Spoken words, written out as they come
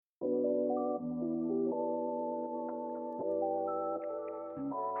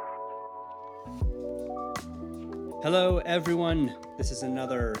Hello, everyone. This is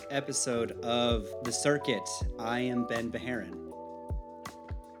another episode of The Circuit. I am Ben Bajarin.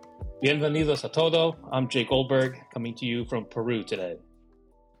 Bienvenidos a todo. I'm Jay Goldberg, coming to you from Peru today.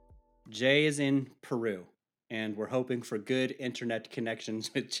 Jay is in Peru, and we're hoping for good internet connections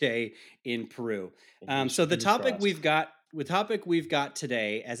with Jay in Peru. So the Fingers topic crossed. we've got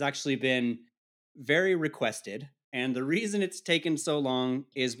today has actually been very requested, and the reason it's taken so long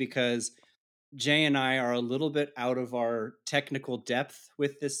is because Jay and I are a little bit out of our technical depth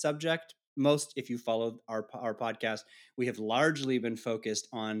with this subject. Most, if you followed our podcast, we have largely been focused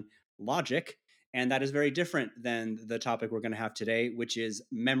on logic, and that is very different than the topic we're going to have today, which is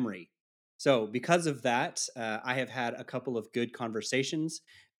memory. So, because of that, I have had a couple of good conversations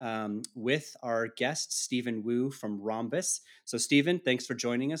with our guest, Stephen Wu from Rambus. So, Stephen, thanks for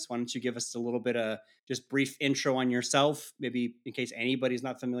joining us. Why don't you give us a little bit of just brief intro on yourself, maybe in case anybody's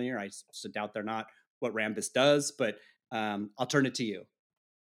not familiar. I doubt they're not what Rambus does, but I'll turn it to you.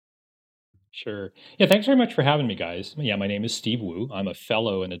 Sure. Yeah, thanks very much for having me, guys. Yeah, my name is Steve Wu. I'm a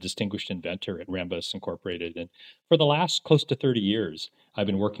fellow and a distinguished inventor at Rambus Incorporated. And for the last close to 30 years, I've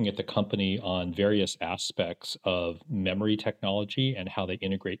been working at the company on various aspects of memory technology and how they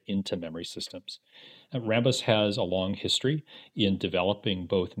integrate into memory systems. Rambus has a long history in developing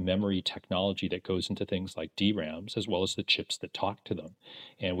both memory technology that goes into things like DRAMs, as well as the chips that talk to them.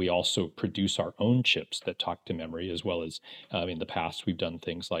 And we also produce our own chips that talk to memory, as well as in the past, we've done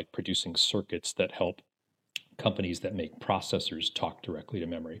things like producing circuits that help companies that make processors talk directly to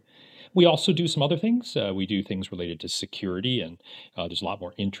memory. We also do some other things. We do things related to security, and there's a lot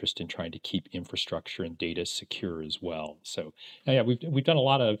more interest in trying to keep infrastructure and data secure as well. So, yeah, we've done a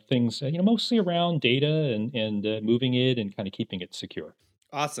lot of things, mostly around data and moving it and kind of keeping it secure.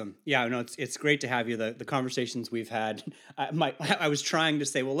 Awesome. Yeah, no, it's great to have you. The conversations we've had, I was trying to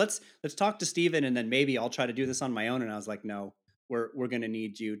say, well, let's talk to Stephen, and then maybe I'll try to do this on my own. And I was like, no, we're going to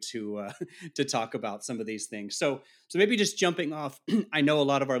need you to to talk about some of these things. So maybe just jumping off, I know a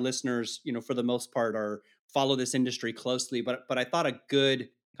lot of our listeners, for the most part, are follow this industry closely, but I thought a good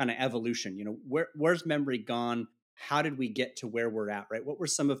kind of evolution. Where's memory gone? How did we get to where we're at? Right? What were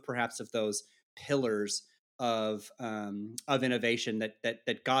some of perhaps of those pillars of innovation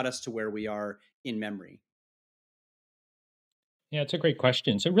that got us to where we are in memory? Yeah, it's a great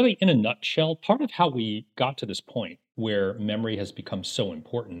question. So, really, in a nutshell, part of how we got to this point where memory has become so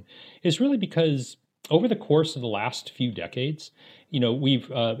important is really because over the course of the last few decades, we've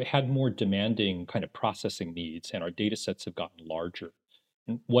had more demanding kind of processing needs, and our data sets have gotten larger.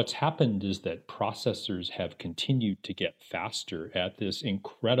 And what's happened is that processors have continued to get faster at this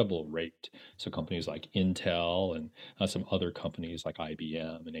incredible rate. So, companies like Intel and some other companies like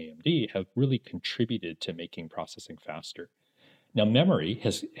IBM and AMD have really contributed to making processing faster. Now, memory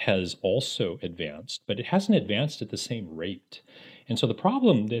has also advanced, but it hasn't advanced at the same rate. And so the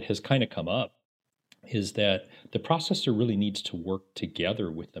problem that has kind of come up is that the processor really needs to work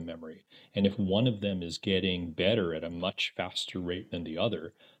together with the memory. And if one of them is getting better at a much faster rate than the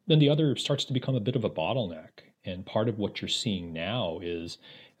other, then the other starts to become a bit of a bottleneck. And part of what you're seeing now is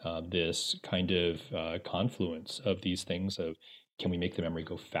this kind of confluence of these things of, can we make the memory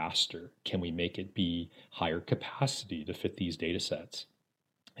go faster? Can we make it be higher capacity to fit these data sets?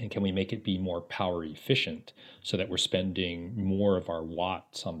 And can we make it be more power efficient so that we're spending more of our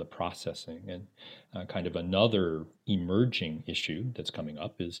watts on the processing? And kind of another emerging issue that's coming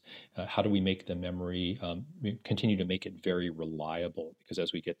up is how do we make the memory continue to make it very reliable? Because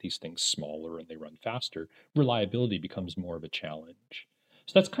as we get these things smaller and they run faster, reliability becomes more of a challenge.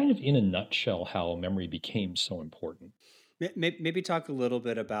 So that's kind of in a nutshell how memory became so important. Maybe talk a little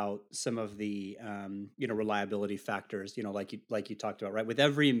bit about some of the reliability factors. Like you talked about, right? With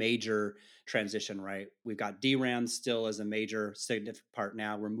every major transition, right? We've got DRAM still as a major significant part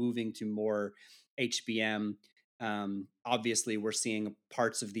now. We're moving to more HBM. Obviously, we're seeing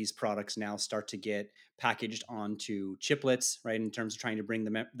parts of these products now start to get packaged onto chiplets, right? In terms of trying to bring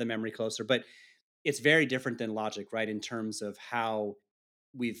the memory closer, but it's very different than logic, right? In terms of how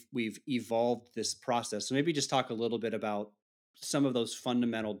we've evolved this process. So maybe just talk a little bit about some of those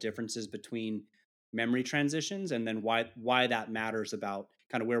fundamental differences between memory transitions, and then why that matters about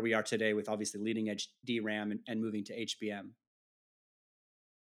kind of where we are today with obviously leading edge DRAM and moving to HBM.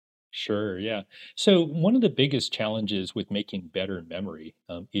 Sure, yeah. So one of the biggest challenges with making better memory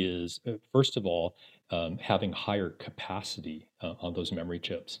is, first of all, having higher capacity on those memory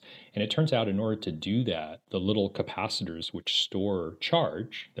chips. And it turns out in order to do that, the little capacitors which store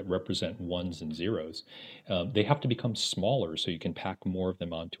charge that represent ones and zeros, they have to become smaller so you can pack more of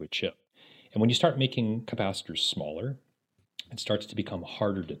them onto a chip. And when you start making capacitors smaller, it starts to become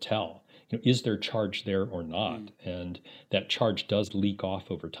harder to tell. is there charge there or not? Mm. And that charge does leak off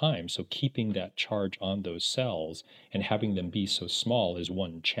over time. So keeping that charge on those cells and having them be so small is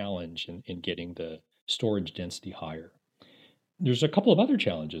one challenge in getting the storage density higher. There's a couple of other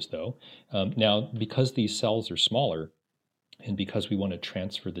challenges though. Now, because these cells are smaller, and because we want to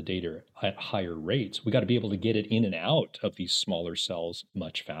transfer the data at higher rates, we got to be able to get it in and out of these smaller cells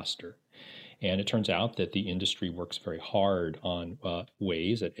much faster. And it turns out that the industry works very hard on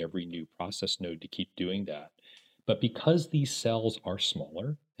ways at every new process node to keep doing that. But because these cells are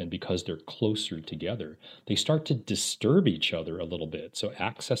smaller and because they're closer together, they start to disturb each other a little bit. So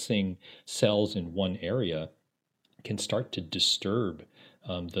accessing cells in one area can start to disturb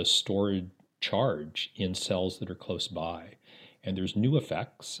the stored charge in cells that are close by. And there's new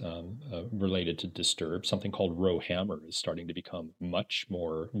effects related to disturb. Something called row hammer is starting to become much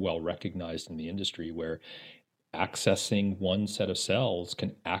more well recognized in the industry, where accessing one set of cells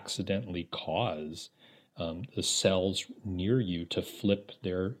can accidentally cause the cells near you to flip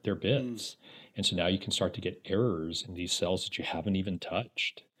their Mm. bits. And so now you can start to get errors in these cells that you haven't even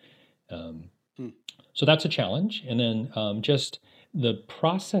touched. Um, Mm. so that's a challenge. And then just the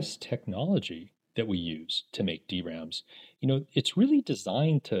process technology that we use to make DRAMs, it's really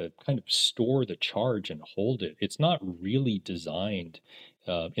designed to kind of store the charge and hold it. It's not really designed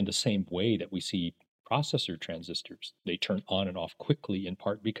in the same way that we see processor transistors. They turn on and off quickly, in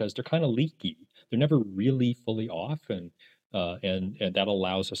part because they're kind of leaky. They're never really fully off, and that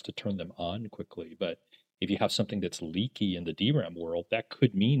allows us to turn them on quickly. But if you have something that's leaky in the DRAM world, that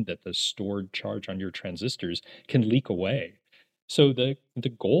could mean that the stored charge on your transistors can leak away. So the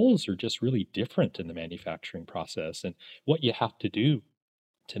goals are just really different in the manufacturing process, and what you have to do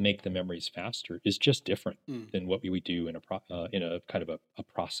to make the memories faster is just different Mm. than what we would do in a kind of a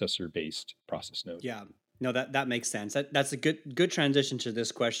processor based process node. Yeah. No, that makes sense. That's a good transition to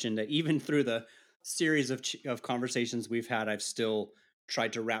this question. That even through the series of conversations we've had, I've still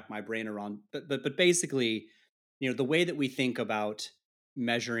tried to wrap my brain around. But basically, the way that we think about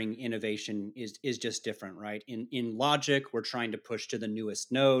measuring innovation is just different, right? In logic, we're trying to push to the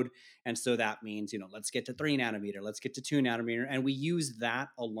newest node, and so that means let's get to 3 nanometer, let's get to 2 nanometer, and we use that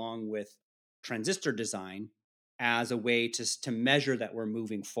along with transistor design as a way to measure that we're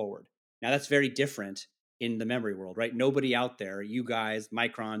moving forward. Now that's very different in the memory world, right? Nobody out there, you guys,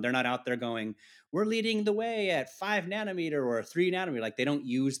 Micron, they're not out there going, we're leading the way at 5 nanometer or 3 nanometer. Like they don't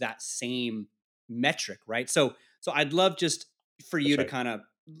use that same metric, right? So I'd love just for you That's to right. kind of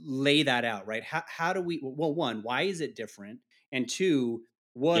lay that out, right? How do we, well, one, why is it different? And two,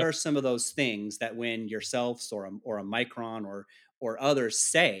 what are Yep. some of those things that when yourselves or a Micron or others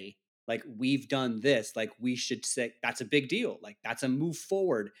say, like we've done this, like we should say that's a big deal, like that's a move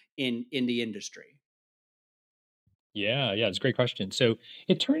forward in the industry. Yeah, it's a great question. So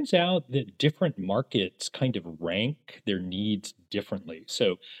it turns out that different markets kind of rank their needs differently.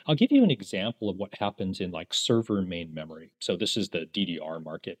 So I'll give you an example of what happens in like server main memory. So this is the DDR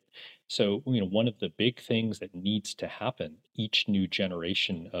market. So, one of the big things that needs to happen each new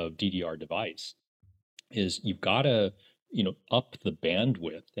generation of DDR device is you've got to up the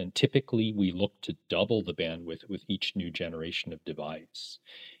bandwidth, and typically we look to double the bandwidth with each new generation of device,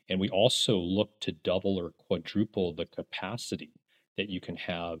 and we also look to double or quadruple the capacity that you can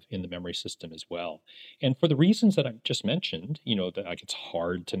have in the memory system as well. And for the reasons that I just mentioned, that like it's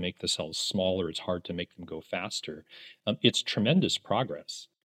hard to make the cells smaller, it's hard to make them go faster. It's tremendous progress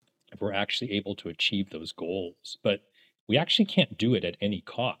if we're actually able to achieve those goals. But we actually can't do it at any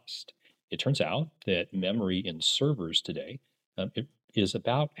cost. It turns out that memory in servers today it is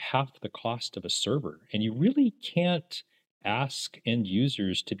about half the cost of a server, and you really can't ask end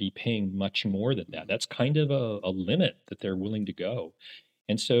users to be paying much more than that. Mhm. That's kind of a limit that they're willing to go.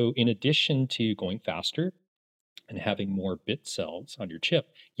 And so, in addition to going faster and having more bit cells on your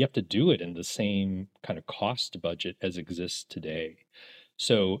chip, you have to do it in the same kind of cost budget as exists today.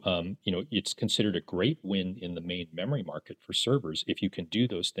 So, it's considered a great win in the main memory market for servers if you can do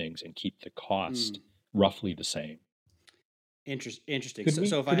those things and keep the cost Mm. roughly the same. Interesting. Could we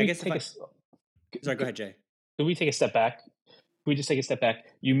So if could I we guess if take a I s- sorry, could, go could ahead, Jay. could we take a step back? Could we just take a step back?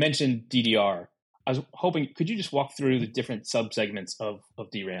 You mentioned DDR. I was hoping, could you just walk through the different subsegments of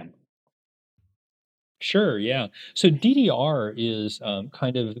DRAM? Sure, yeah. So DDR is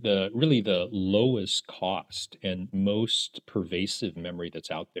kind of the lowest cost and most pervasive memory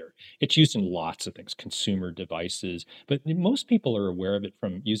that's out there. It's used in lots of things, consumer devices, but most people are aware of it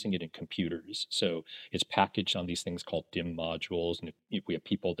from using it in computers. So it's packaged on these things called DIMM modules, and if we have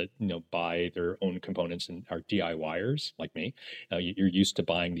people that buy their own components and are DIYers like me, you're used to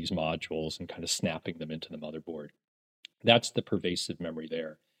buying these modules and kind of snapping them into the motherboard. That's the pervasive memory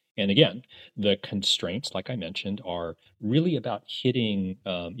there. And again, the constraints, like I mentioned, are really about hitting,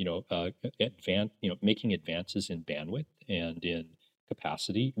 making advances in bandwidth and in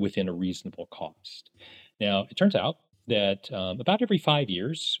capacity within a reasonable cost. Now, it turns out that about every 5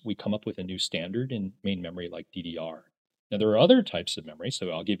 years, we come up with a new standard in main memory like DDR. Now, there are other types of memory.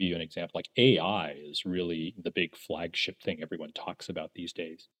 So I'll give you an example. Like AI is really the big flagship thing everyone talks about these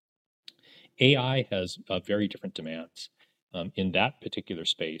days. AI has very different demands. In that particular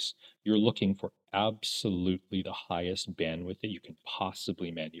space, you're looking for absolutely the highest bandwidth that you can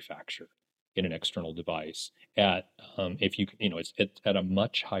possibly manufacture in an external device at if you it's at a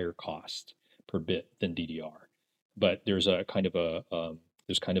much higher cost per bit than DDR. But there's kind of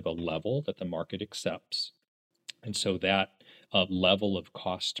a level that the market accepts, and so that level of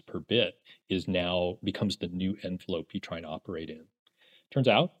cost per bit is now becomes the new envelope you try and operate in. Turns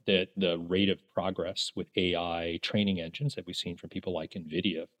out that the rate of progress with AI training engines that we've seen from people like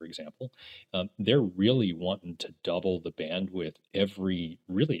NVIDIA, for example, they're really wanting to double the bandwidth every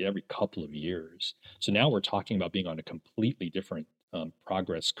couple of years. So now we're talking about being on a completely different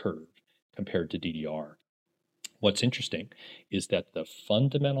progress curve compared to DDR. What's interesting is that the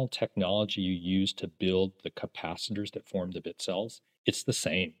fundamental technology you use to build the capacitors that form the bit cells, it's the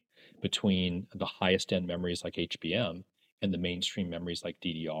same between the highest end memories like HBM and the mainstream memories like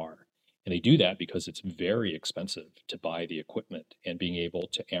DDR. And they do that because it's very expensive to buy the equipment, and being able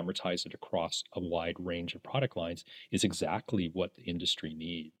to amortize it across a wide range of product lines is exactly what the industry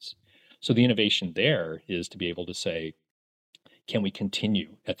needs. So the innovation there is to be able to say, can we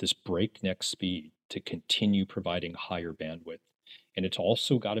continue at this breakneck speed to continue providing higher bandwidth? And it's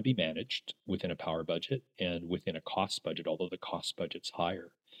also got to be managed within a power budget and within a cost budget, although the cost budget's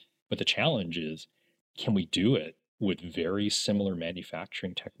higher. But the challenge is, can we do it with very similar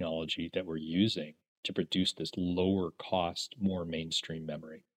manufacturing technology that we're using to produce this lower cost, more mainstream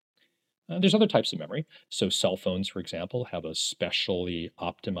memory? There's other types of memory. So cell phones, for example, have a specially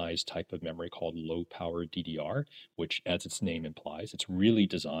optimized type of memory called low power DDR, which, as its name implies, it's really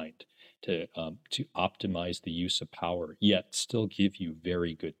designed to optimize the use of power, yet still give you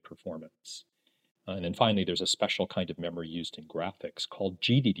very good performance. And then finally, there's a special kind of memory used in graphics called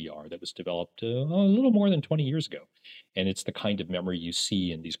GDDR that was developed a little more than 20 years ago. And it's the kind of memory you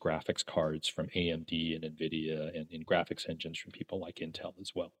see in these graphics cards from AMD and NVIDIA, and in graphics engines from people like Intel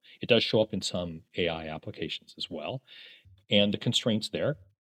as well. It does show up in some AI applications as well. And the constraints there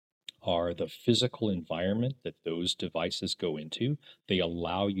are the physical environment that those devices go into. They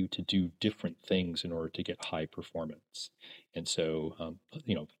allow you to do different things in order to get high performance. And so,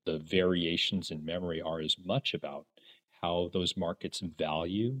 the variations in memory are as much about how those markets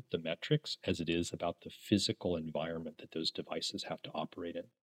value the metrics as it is about the physical environment that those devices have to operate in.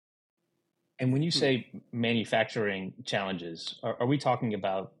 And when you say manufacturing challenges, are we talking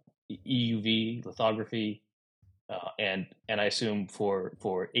about EUV lithography? And I assume for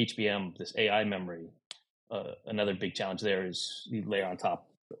HBM, this AI memory, another big challenge there is you layer on top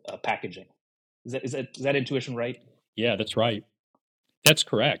packaging. Is that intuition right? Yeah, that's right. That's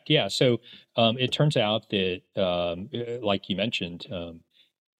correct. Yeah. So it turns out that, like you mentioned,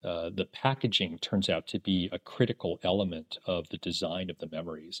 the packaging turns out to be a critical element of the design of the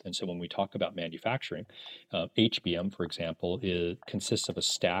memories. And so when we talk about manufacturing, HBM, for example, consists of a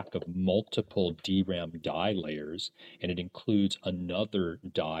stack of multiple DRAM die layers, and it includes another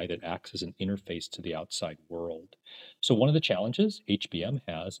die that acts as an interface to the outside world. So one of the challenges HBM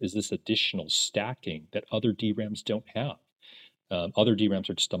has is this additional stacking that other DRAMs don't have. Other DRAMs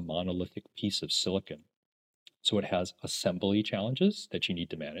are just a monolithic piece of silicon. So it has assembly challenges that you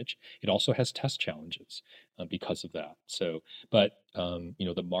need to manage. It also has test challenges because of that. So, but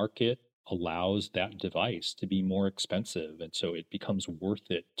the market allows that device to be more expensive, and so it becomes worth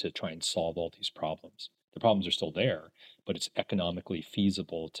it to try and solve all these problems. The problems are still there, but it's economically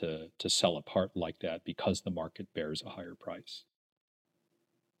feasible to sell a part like that because the market bears a higher price.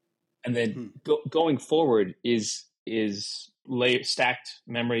 And then going forward, is stacked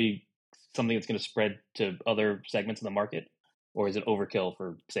memory something that's going to spread to other segments of the market, or is it overkill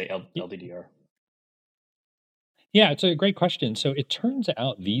for, say, LDDR? Yeah, it's a great question. So it turns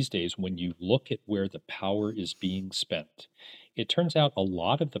out these days, when you look at where the power is being spent, it turns out a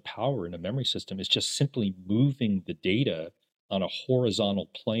lot of the power in a memory system is just simply moving the data on a horizontal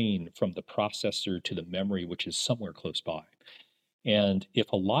plane from the processor to the memory, which is somewhere close by. And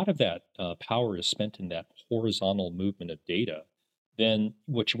if a lot of that power is spent in that horizontal movement of data, then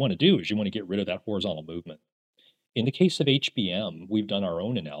what you want to do is you want to get rid of that horizontal movement. In the case of HBM, we've done our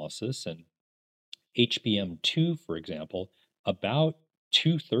own analysis, and HBM2, for example, about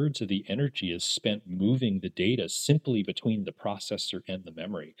 2/3 of the energy is spent moving the data simply between the processor and the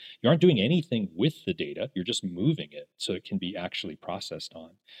memory. You aren't doing anything with the data, you're just moving it so it can be actually processed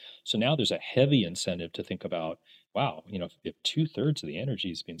on. So now there's a heavy incentive to think about, wow, if 2/3 of the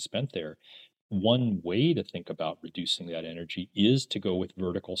energy is being spent there, one way to think about reducing that energy is to go with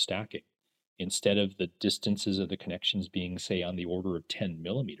vertical stacking. Instead of the distances of the connections being, say, on the order of 10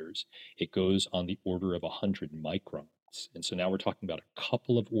 millimeters, it goes on the order of 100 microns. And so now we're talking about a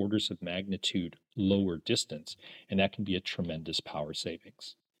couple of orders of magnitude lower distance, and that can be a tremendous power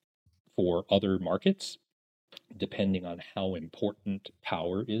savings. For other markets, depending on how important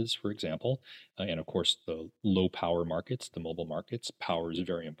power is, for example, and of course, the low power markets, the mobile markets, power is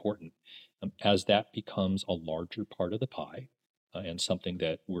very important. As that becomes a larger part of the pie, and something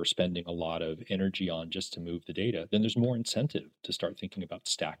that we're spending a lot of energy on just to move the data, then there's more incentive to start thinking about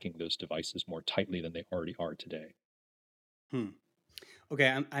stacking those devices more tightly than they already are today. Hmm. Okay,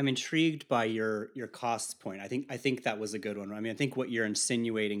 I'm intrigued by your costs point. I think that was a good one. I mean, I think what you're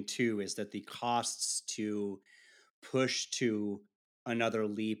insinuating too is that the costs to push to another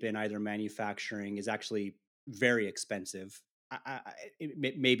leap in either manufacturing is actually very expensive.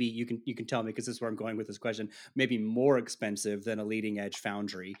 Maybe you can tell me, because this is where I'm going with this question. Maybe more expensive than a leading edge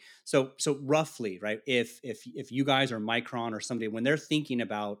foundry. So roughly, right? If you guys are Micron or somebody, when they're thinking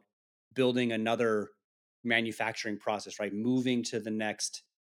about building another manufacturing process, right, moving to the next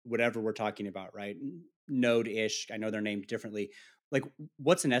whatever we're talking about, right, node ish. I know they're named differently. Like,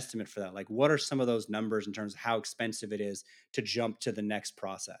 what's an estimate for that? Like, what are some of those numbers in terms of how expensive it is to jump to the next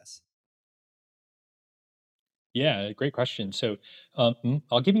process? Yeah, great question. So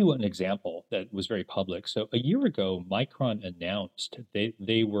I'll give you an example that was very public. So a year ago, Micron announced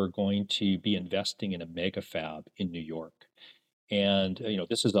they were going to be investing in a mega fab in New York. And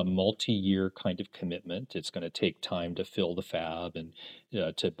this is a multi-year kind of commitment. It's going to take time to fill the fab and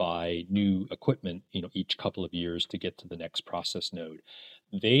to buy new equipment, each couple of years to get to the next process node.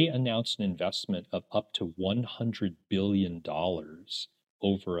 They announced an investment of up to $100 billion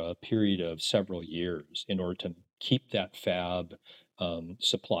over a period of several years in order to keep that fab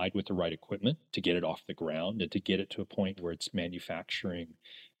supplied with the right equipment to get it off the ground and to get it to a point where it's manufacturing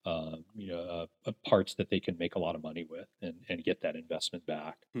parts that they can make a lot of money with and get that investment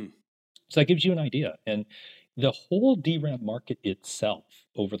back. Hmm. So that gives you an idea. And the whole DRAM market itself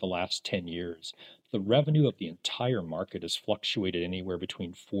over the last 10 years, the revenue of the entire market has fluctuated anywhere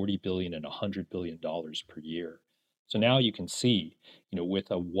between 40 billion and 100 billion dollars per year. So now you can see, with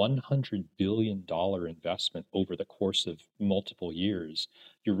a $100 billion investment over the course of multiple years,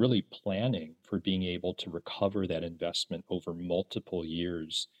 you're really planning for being able to recover that investment over multiple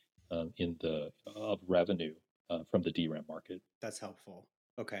years in the of revenue from the DRAM market. That's helpful.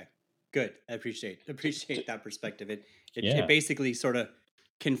 Okay, good. I appreciate So, so appreciate that perspective. It Yeah. basically sort of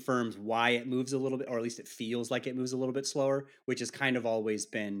confirms why it moves a little bit, or at least it feels like it moves a little bit slower, which has kind of always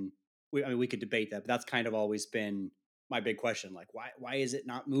been. I mean, we could debate that, but that's kind of always been my big question. Like, why is it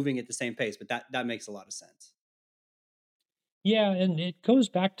not moving at the same pace? But that makes a lot of sense. Yeah, and it goes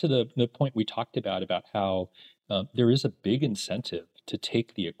back to the point we talked about how there is a big incentive to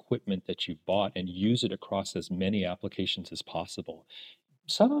take the equipment that you've bought and use it across as many applications as possible.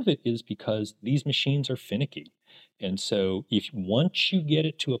 Some of it is because these machines are finicky. And so if once you get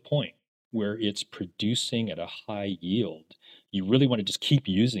it to a point where it's producing at a high yield, you really want to just keep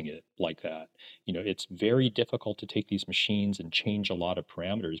using it like that. It's very difficult to take these machines and change a lot of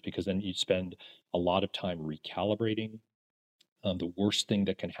parameters because then you spend a lot of time recalibrating. The worst thing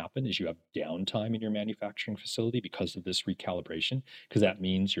that can happen is you have downtime in your manufacturing facility because of this recalibration, because that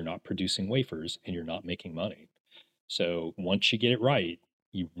means you're not producing wafers and you're not making money. So once you get it right,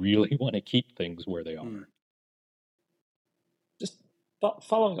 you really want to keep things where they Hmm. are. just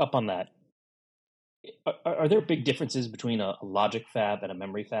following up on that, are there big differences between a logic fab and a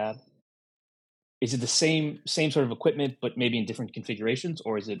memory fab? Is it the same sort of equipment, but maybe in different configurations,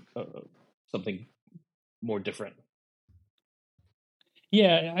 or is it something more different?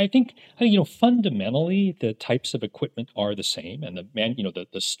 Yeah, I think fundamentally the types of equipment are the same, and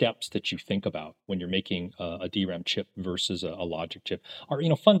the steps that you think about when you're making a DRAM chip versus a logic chip are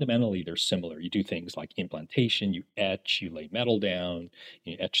fundamentally they're similar. You do things like implantation, you etch, you lay metal down,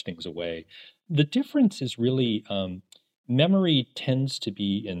 you etch things away. The difference is really memory tends to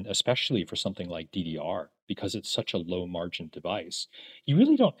be, and especially for something like DDR, because it's such a low margin device, you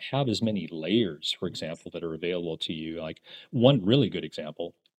really don't have as many layers, for example, that are available to you. Like one really good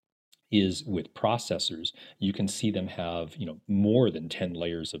example is with processors. You can see them have, more than 10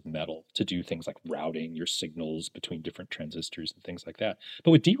 layers of metal to do things like routing your signals between different transistors and things like that.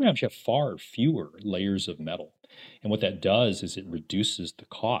 But with DRAMs, you have far fewer layers of metal. And what that does is it reduces the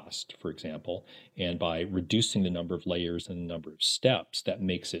cost, for example, and by reducing the number of layers and the number of steps, that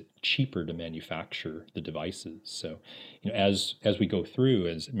makes it cheaper to manufacture the devices. So, as we go through,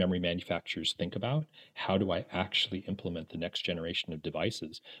 as memory manufacturers think about how do I actually implement the next generation of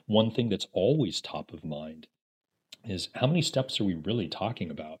devices, one thing that's always top of mind is how many steps are we really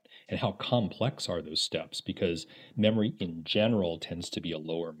talking about and how complex are those steps? Because memory in general tends to be a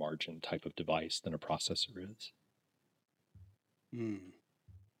lower margin type of device than a processor is. Mm,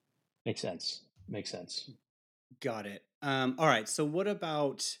 Makes sense. Makes sense. got it. All right. So what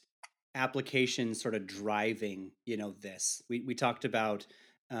about applications sort of driving, this? We talked about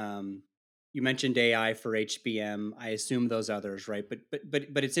you mentioned AI for HBM. I assume those others, right?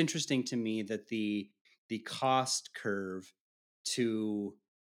 But it's interesting to me that the cost curve to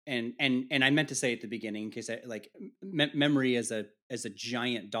and I meant to say at the beginning because memory as a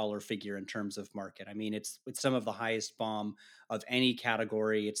giant dollar figure in terms of market. I mean, it's some of the highest BOM of any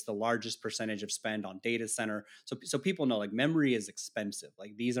category. It's the largest percentage of spend on data center. So people know like memory is expensive.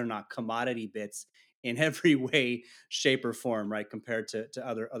 Like these are not commodity bits in every way, shape, or form, right? Compared to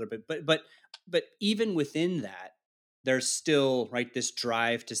other but even within that, there's still right this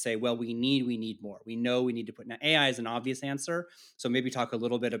drive to say, well, we need more. We know we need to put now AI is an obvious answer. So maybe talk a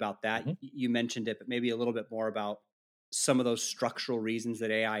little bit about that. Mhm. You mentioned it, but maybe a little bit more about some of those structural reasons that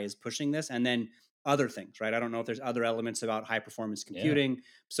AI is pushing this, and then other things, right? I don't know if there's other elements about high performance Yeah. computing.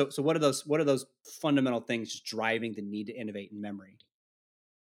 So what are those fundamental things just driving the need to innovate in memory?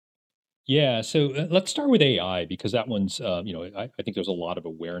 Yeah, so let's start with AI because that one's, I think there's a lot of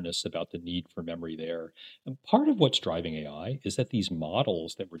awareness about the need for memory there. And part of what's driving AI is that these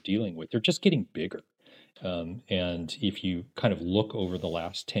models that we're dealing with, they're just getting bigger. And if you kind of look over the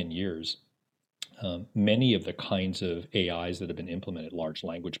last 10 years, many of the kinds of AIs that have been implemented, large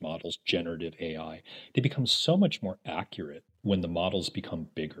language models, generative AI, they become so much more accurate when the models become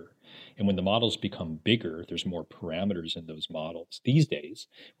bigger. And when the models become bigger, there's more parameters in those models. These days,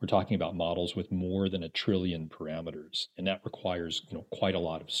 we're talking about models with more than 1 trillion parameters, and that requires, quite a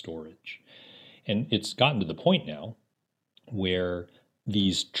lot of storage. And it's gotten to the point now where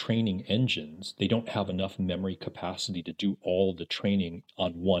these training engines, they don't have enough memory capacity to do all the training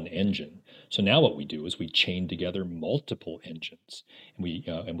on one engine. So now what we do is we chain together multiple engines,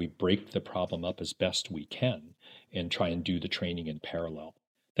 and we break the problem up as best we can and try and do the training in parallel.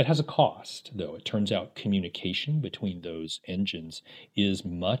 That has a cost, though. It turns out communication between those engines is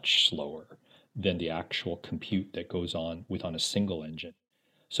much slower than the actual compute that goes on a single engine.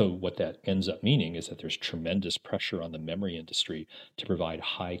 So what that ends up meaning is that there's tremendous pressure on the memory industry to provide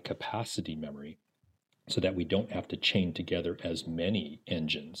high capacity memory so that we don't have to chain together as many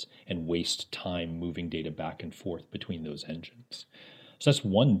engines and waste time moving data back and forth between those engines. So that's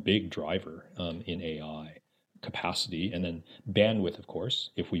one big driver in AI capacity. And then bandwidth, of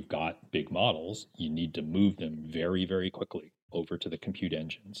course, if we've got big models, you need to move them very, very quickly over to the compute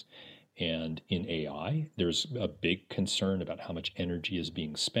engines. And in AI, there's a big concern about how much energy is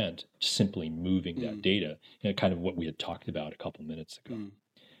being spent simply moving that Mm, data, and kind of what we had talked about a couple minutes ago. mm,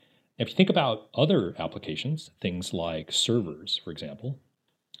 If you think about other applications, things like servers, for example,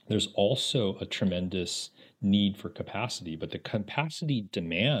 there's also a tremendous need for capacity, but the capacity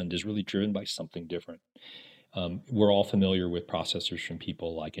demand is really driven by something different. We're all familiar with processors from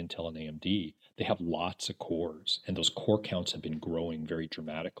people like Intel and AMD. They have lots of cores, and those core counts have been growing very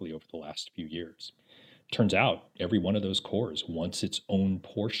dramatically over the last few years. Turns out every one of those cores wants its own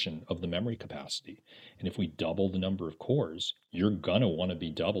portion of the memory capacity. And if we double the number of cores, you're going to want to be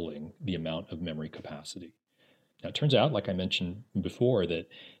doubling the amount of memory capacity. Now, it turns out, like I mentioned before, that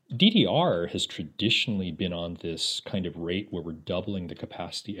DDR has traditionally been on this kind of rate where we're doubling the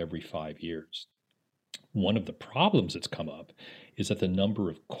capacity every 5 years. One of the problems that's come up is that the number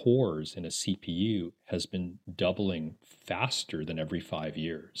of cores in a CPU has been doubling faster than every 5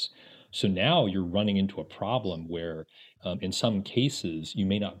 years. So now you're running into a problem where, in some cases, you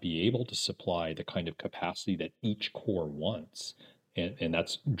may not be able to supply the kind of capacity that each core wants. And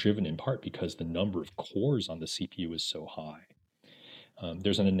that's driven in part because the number of cores on the CPU is so high.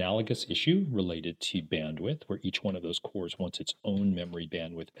 There's an analogous issue related to bandwidth, where each one of those cores wants its own memory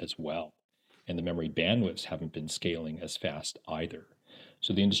bandwidth as well. And the memory bandwidths haven't been scaling as fast either.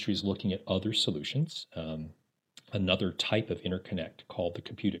 So the industry is looking at other solutions. Another type of interconnect called the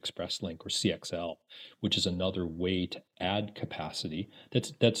Compute Express Link, or CXL, which is another way to add capacity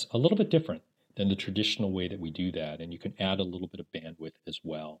that's a little bit different than the traditional way that we do that. And you can add a little bit of bandwidth as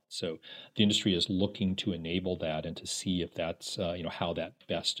well. So the industry is looking to enable that and to see if that's how that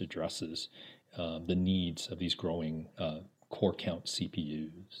best addresses the needs of these growing core count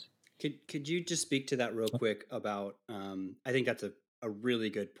CPUs. Could you just speak to that real quick about I think that's a really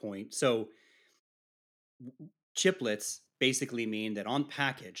good point. So chiplets basically mean that on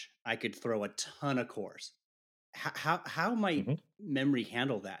package I could throw a ton of cores. How might Mhm. memory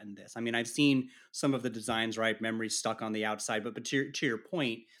handle that in this? I mean, I've seen some of the designs, right? Memory stuck on the outside, but to your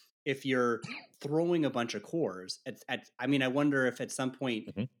point, if you're throwing a bunch of cores, I mean, I wonder if at some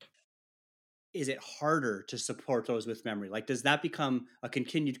point Mhm. is it harder to support those with memory? Like, does that become a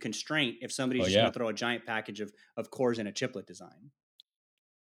continued constraint if somebody's Oh, just going yeah. to throw a giant package of cores in a chiplet design?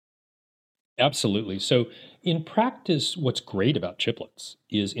 Absolutely. So, in practice, what's great about chiplets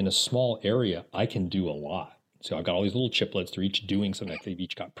is in a small area, I can do a lot. So, I've got all these little chiplets. They're each doing something. They've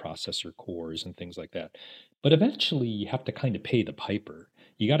each got processor cores and things like that. But eventually, you have to kind of pay the piper.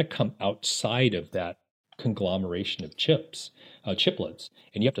 You got to come outside of that conglomeration of chiplets,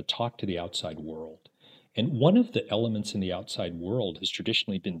 and you have to talk to the outside world. And one of the elements in the outside world has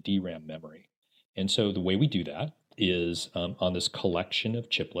traditionally been DRAM memory. And so, the way we do that is on this collection of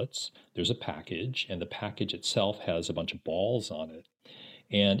chiplets, there's a package, and the package itself has a bunch of balls on it.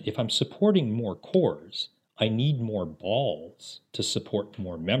 And if I'm supporting more cores, I need more balls to support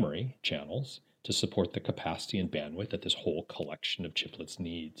more memory channels to support the capacity and bandwidth that this whole collection of chiplets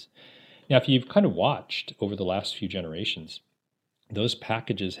needs. Now, if you've kind of watched over the last few generations, those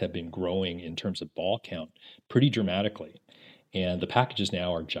packages have been growing in terms of ball count pretty dramatically. And the packages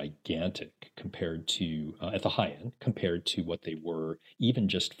now are gigantic compared to, at the high end, compared to what they were even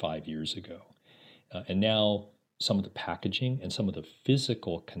just 5 years ago. And now some of the packaging and some of the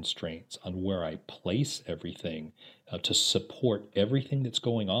physical constraints on where I place everything to support everything that's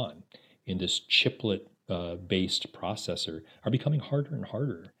going on in this chiplet based processor are becoming harder and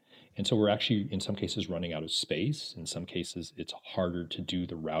harder. And so we're actually, in some cases, running out of space. In some cases, it's harder to do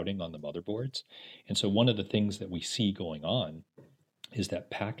the routing on the motherboards. And so one of the things that we see going on is that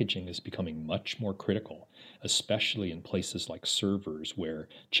packaging is becoming much more critical, especially in places like servers where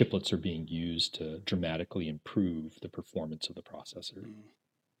chiplets are being used to dramatically improve the performance of the processor. Mm,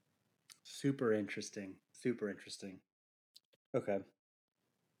 super interesting. Super interesting. Okay.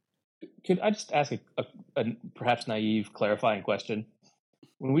 Could I just ask a perhaps naive clarifying question?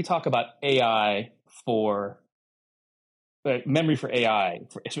 When we talk about AI for memory for AI,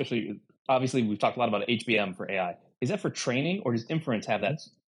 for especially obviously we've talked a lot about HBM for AI. Is that for training, or does inference have Mhm. that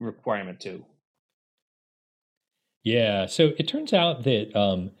requirement too? Yeah, so it turns out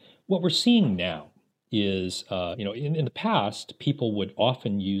that what we're seeing now is, in the past, people would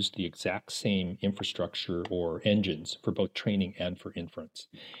often use the exact same infrastructure or engines for both training and for inference.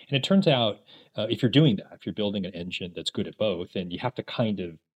 And it turns out, if you're doing that, if you're building an engine that's good at both, then you have to kind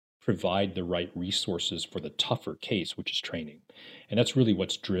of provide the right resources for the tougher case, which is training. And that's really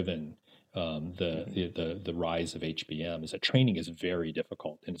what's driven the rise of HBM is that training is very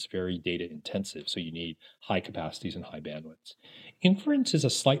difficult and it's very data intensive. So you need high capacities and high bandwidths. Inference is a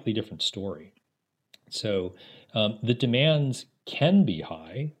slightly different story. So the demands can be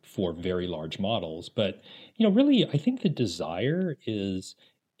high for very large models, but really, I think the desire is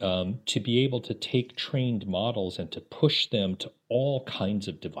to be able to take trained models and to push them to all kinds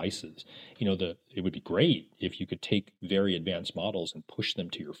of devices. It would be great if you could take very advanced models and push them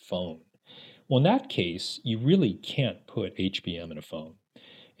to your phone. Well, in that case, you really can't put HBM in a phone.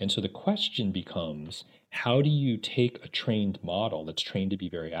 And so the question becomes, how do you take a trained model that's trained to be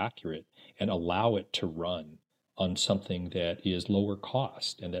very accurate and allow it to run on something that is lower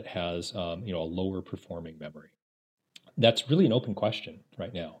cost and that has a lower performing memory? That's really an open question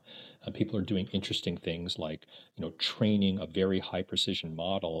right now. People are doing interesting things like training a very high precision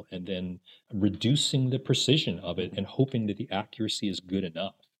model and then reducing the precision of it and hoping that the accuracy is good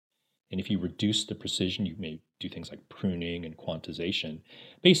enough. And if you reduce the precision, you may do things like pruning and quantization.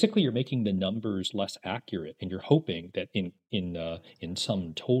 Basically, you're making the numbers less accurate, and you're hoping that in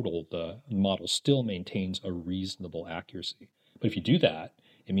sum total, the model still maintains a reasonable accuracy. But if you do that,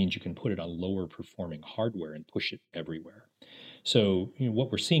 it means you can put it on lower performing hardware and push it everywhere. So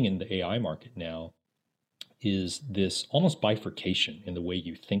what we're seeing in the AI market now is this almost bifurcation in the way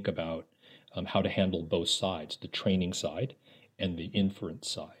you think about how to handle both sides, the training side and the inference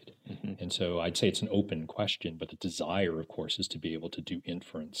side. Mm-hmm. And so I'd say it's an open question, but the desire, of course, is to be able to do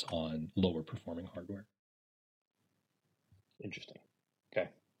inference on lower performing hardware. Interesting. Okay.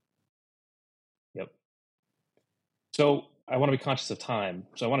 Yep. So I want to be conscious of time.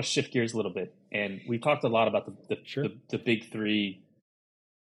 So I want to shift gears a little bit. And we've talked a lot about Sure. the big three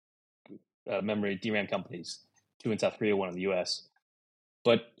memory DRAM companies, two in South Korea, one in the US.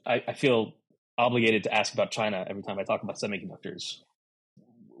 But I feel obligated to ask about China every time I talk about semiconductors.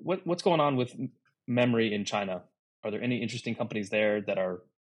 What's going on with memory in China? Are there any interesting companies there that are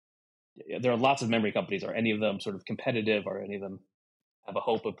there are lots of memory companies. Are any of them sort of competitive? Or any of them have a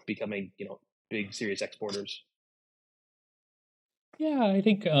hope of becoming, big serious exporters? Yeah, I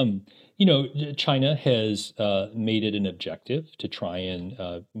think China has made it an objective to try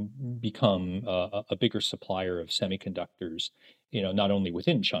and become a bigger supplier of semiconductors. Not only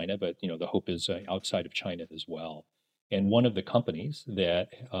within China, but the hope is outside of China as well. And one of the companies that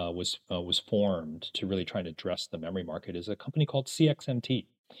was formed to really try and address the memory market is a company called CXMT.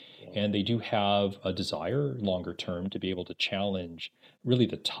 Yeah. And they do have a desire longer term to be able to challenge really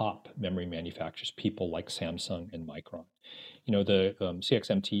the top memory manufacturers, people like Samsung and Micron. The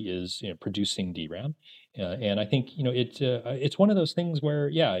CXMT is producing DRAM, and I think it's one of those things where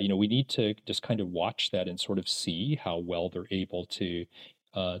we need to just kind of watch that and sort of see how well they're able to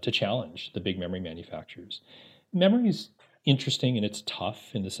challenge the big memory manufacturers. Memory is interesting and it's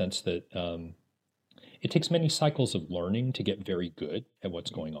tough in the sense that it takes many cycles of learning to get very good at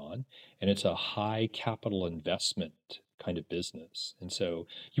what's going on, and it's a high capital investment kind of business. And so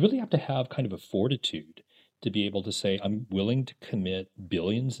you really have to have kind of a fortitude to be able to say, I'm willing to commit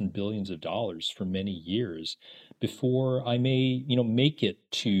billions and billions of dollars for many years before I may, make it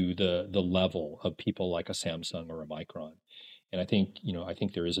to the level of people like a Samsung or a Micron. And I think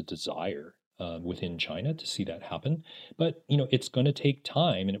there is a desire within China to see that happen. But it's going to take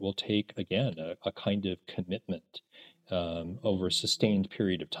time, and it will take again a kind of commitment over a sustained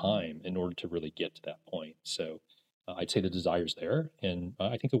period of time in order to really get to that point. So I'd say the desire's there, and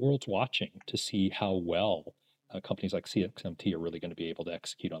I think the world's watching to see how well companies like CXMT are really going to be able to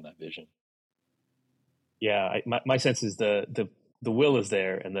execute on that vision. Yeah, my sense is the will is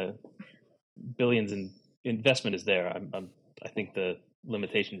there and the billions in investment is there. I think the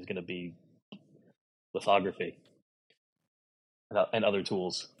limitation is going to be lithography and other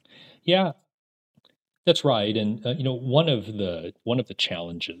tools. Yeah, that's right, and one of the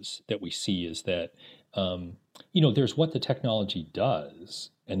challenges that we see is that there's what the technology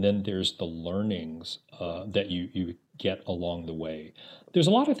does, and then there's the learnings that you get along the way. There's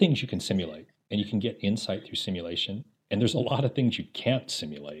a lot of things you can simulate, and you can get insight through simulation, and there's a lot of things you can't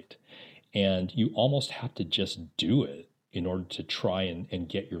simulate, and you almost have to just do it in order to try and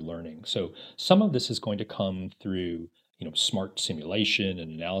get your learning. So some of this is going to come through smart simulation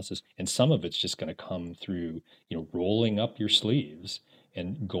and analysis, and some of it's just going to come through rolling up your sleeves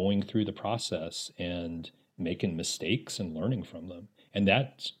and going through the process and making mistakes and learning from them. And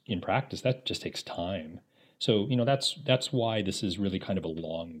that in practice that just takes time. So that's why this is really kind of a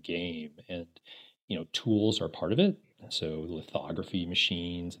long game, and tools are part of it. So lithography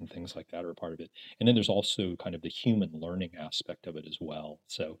machines and things like that are a part of it. And then there's also kind of the human learning aspect of it as well.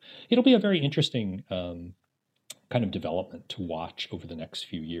 So it'll be a very interesting kind of development to watch over the next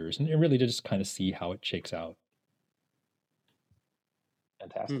few years, and really to just kind of see how it shakes out. Hmm.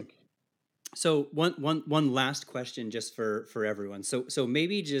 Fantastic. So one last question just for everyone. So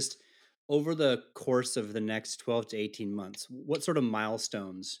maybe just over the course of the next 12 to 18 months, what sort of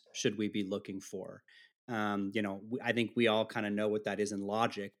milestones should we be looking for? I think we all kind of know what that is in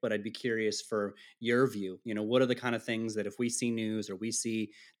logic, but I'd be curious for your view. What are the kind of things that if we see news or we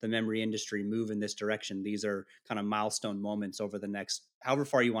see the memory industry move in this direction, these are kind of milestone moments over the next however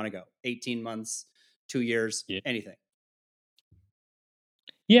far you want to go, 18 months, 2 years, Yeah. anything.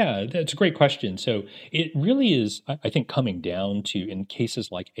 Yeah, that's a great question. So it really is, I think, coming down to in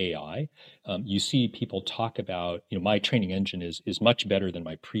cases like AI, you see people talk about, my training engine is much better than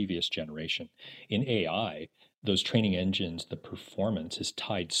my previous generation. In AI, those training engines, the performance is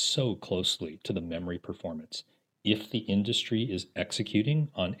tied so closely to the memory performance. If the industry is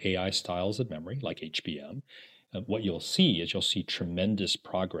executing on AI styles of memory, like HBM, what you'll see is you'll see tremendous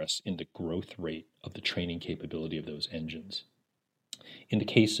progress in the growth rate of the training capability of those engines. In the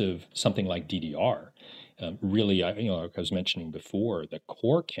case of something like DDR, really, like I was mentioning before, the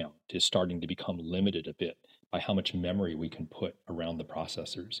core count is starting to become limited a bit by how much memory we can put around the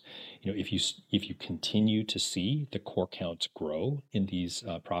processors. If you continue to see the core counts grow in these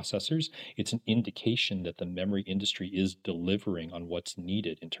processors, it's an indication that the memory industry is delivering on what's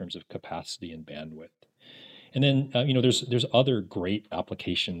needed in terms of capacity and bandwidth. And then there's other great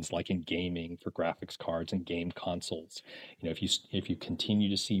applications like in gaming for graphics cards and game consoles. If you continue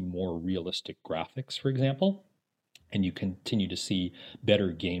to see more realistic graphics, for example, and you continue to see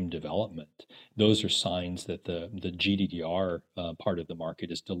better game development, those are signs that the GDDR part of the market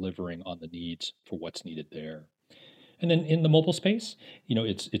is delivering on the needs for what's needed there. And then in the mobile space,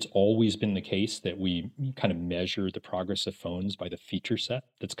 it's always been the case that we kind of measure the progress of phones by the feature set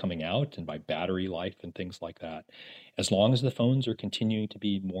that's coming out and by battery life and things like that. As long as the phones are continuing to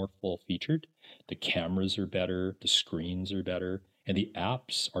be more full featured, the cameras are better, the screens are better, and the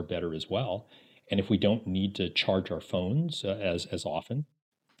apps are better as well. And if we don't need to charge our phones as often,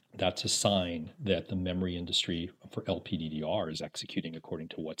 that's a sign that the memory industry for LPDDR is executing according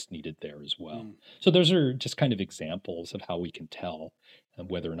to what's needed there as well. Mm. So those are just kind of examples of how we can tell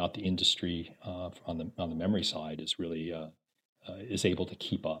whether or not the industry on the memory side is really is able to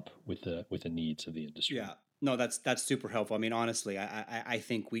keep up with the needs of the industry. Yeah, no, that's super helpful. I mean, honestly, I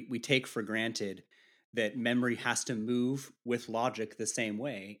think we take for granted that memory has to move with logic the same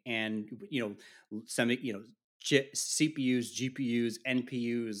way, and some CPUs, GPUs,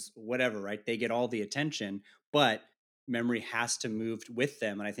 NPUs, whatever, right? They get all the attention, but memory has to move with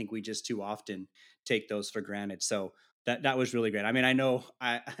them, and I think we just too often take those for granted. So that was really great. I mean, I know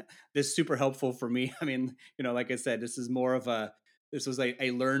I this is super helpful for me. I mean, like I said, this was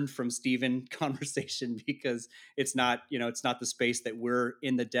a learn from Steven conversation because it's not the space that we're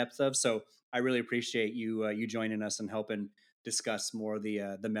in the depth of. So I really appreciate you joining us and helping discuss more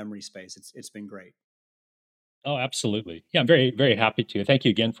the memory space. It's been great. Oh, absolutely. Yeah, I'm very, very happy to. Thank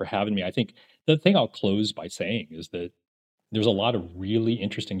you again for having me. I think the thing I'll close by saying is that there's a lot of really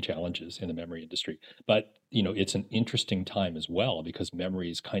interesting challenges in the memory industry, but it's an interesting time as well because memory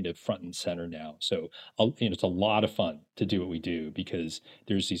is kind of front and center now. So it's a lot of fun to do what we do because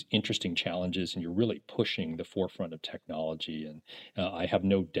there's these interesting challenges and you're really pushing the forefront of technology. And I have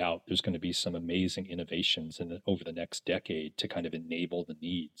no doubt there's going to be some amazing innovations over the next decade to kind of enable the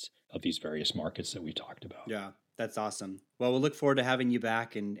needs of these various markets that we talked about. Yeah, that's awesome. Well, we'll look forward to having you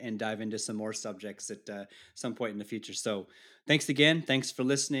back and dive into some more subjects at some point in the future. So, thanks again. Thanks for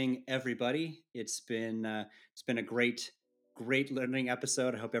listening, everybody. It's been a great learning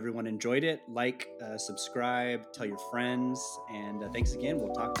episode. I hope everyone enjoyed it. Like, subscribe, tell your friends, and thanks again.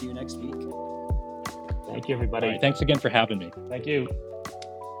 We'll talk to you next week. Thank you, All everybody. right. Thanks again for having me. Thank you.